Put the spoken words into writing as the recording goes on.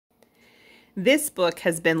This book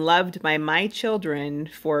has been loved by my children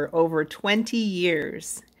for over 20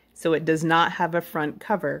 years, so it does not have a front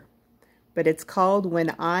cover, but it's called When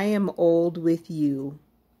I Am Old with You.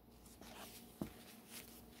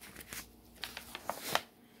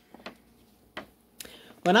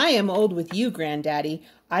 When I am old with you, Granddaddy,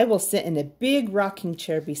 I will sit in a big rocking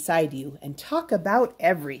chair beside you and talk about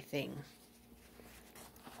everything.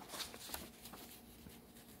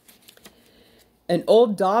 An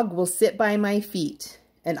old dog will sit by my feet,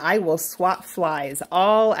 and I will swat flies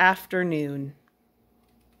all afternoon.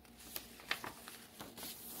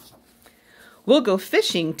 We'll go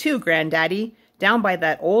fishing too, Granddaddy, down by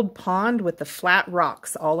that old pond with the flat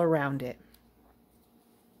rocks all around it.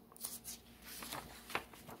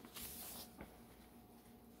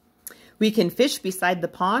 We can fish beside the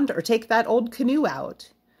pond or take that old canoe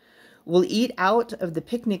out. We'll eat out of the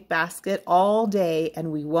picnic basket all day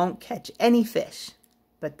and we won't catch any fish.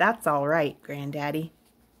 But that's all right, Granddaddy.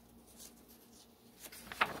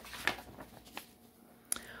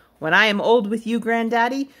 When I am old with you,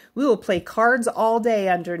 Granddaddy, we will play cards all day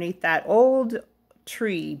underneath that old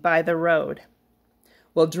tree by the road.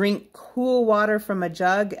 We'll drink cool water from a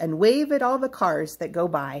jug and wave at all the cars that go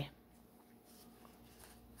by.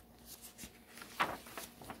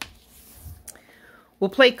 We'll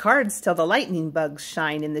play cards till the lightning bugs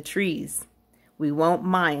shine in the trees. We won't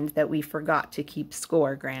mind that we forgot to keep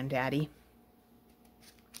score, Granddaddy.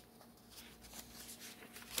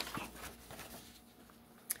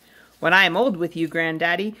 When I am old with you,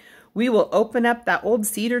 Granddaddy, we will open up that old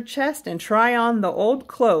cedar chest and try on the old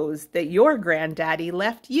clothes that your Granddaddy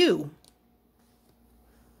left you.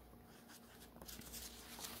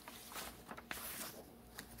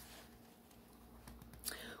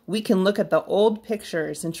 We can look at the old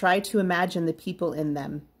pictures and try to imagine the people in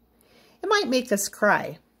them. It might make us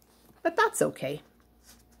cry, but that's okay.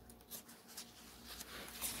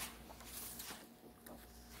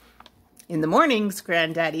 In the mornings,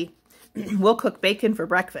 Granddaddy, we'll cook bacon for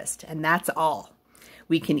breakfast, and that's all.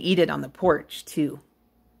 We can eat it on the porch, too.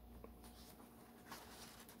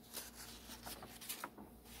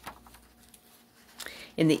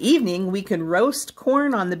 In the evening, we can roast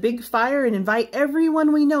corn on the big fire and invite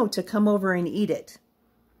everyone we know to come over and eat it.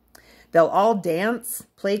 They'll all dance,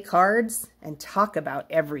 play cards, and talk about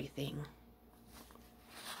everything.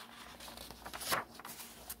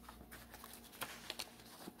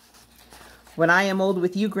 When I am old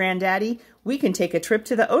with you, Granddaddy, we can take a trip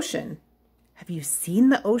to the ocean. Have you seen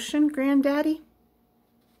the ocean, Granddaddy?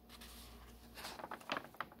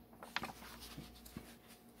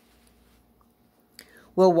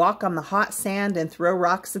 We'll walk on the hot sand and throw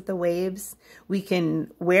rocks at the waves. We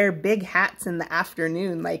can wear big hats in the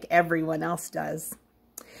afternoon like everyone else does.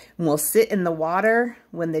 And we'll sit in the water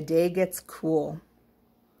when the day gets cool.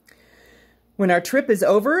 When our trip is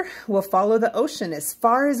over, we'll follow the ocean as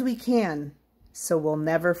far as we can, so we'll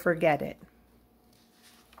never forget it.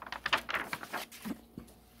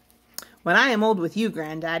 When I am old with you,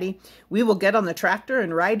 Granddaddy, we will get on the tractor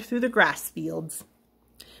and ride through the grass fields.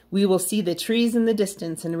 We will see the trees in the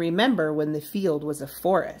distance and remember when the field was a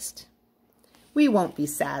forest. We won't be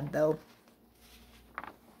sad, though.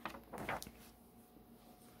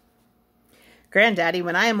 Granddaddy,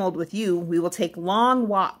 when I am old with you, we will take long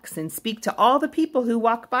walks and speak to all the people who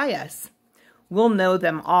walk by us. We'll know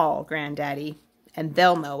them all, Granddaddy, and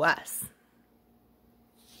they'll know us.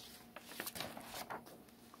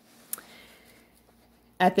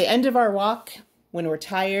 At the end of our walk, when we're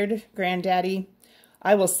tired, Granddaddy,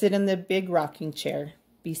 I will sit in the big rocking chair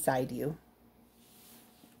beside you.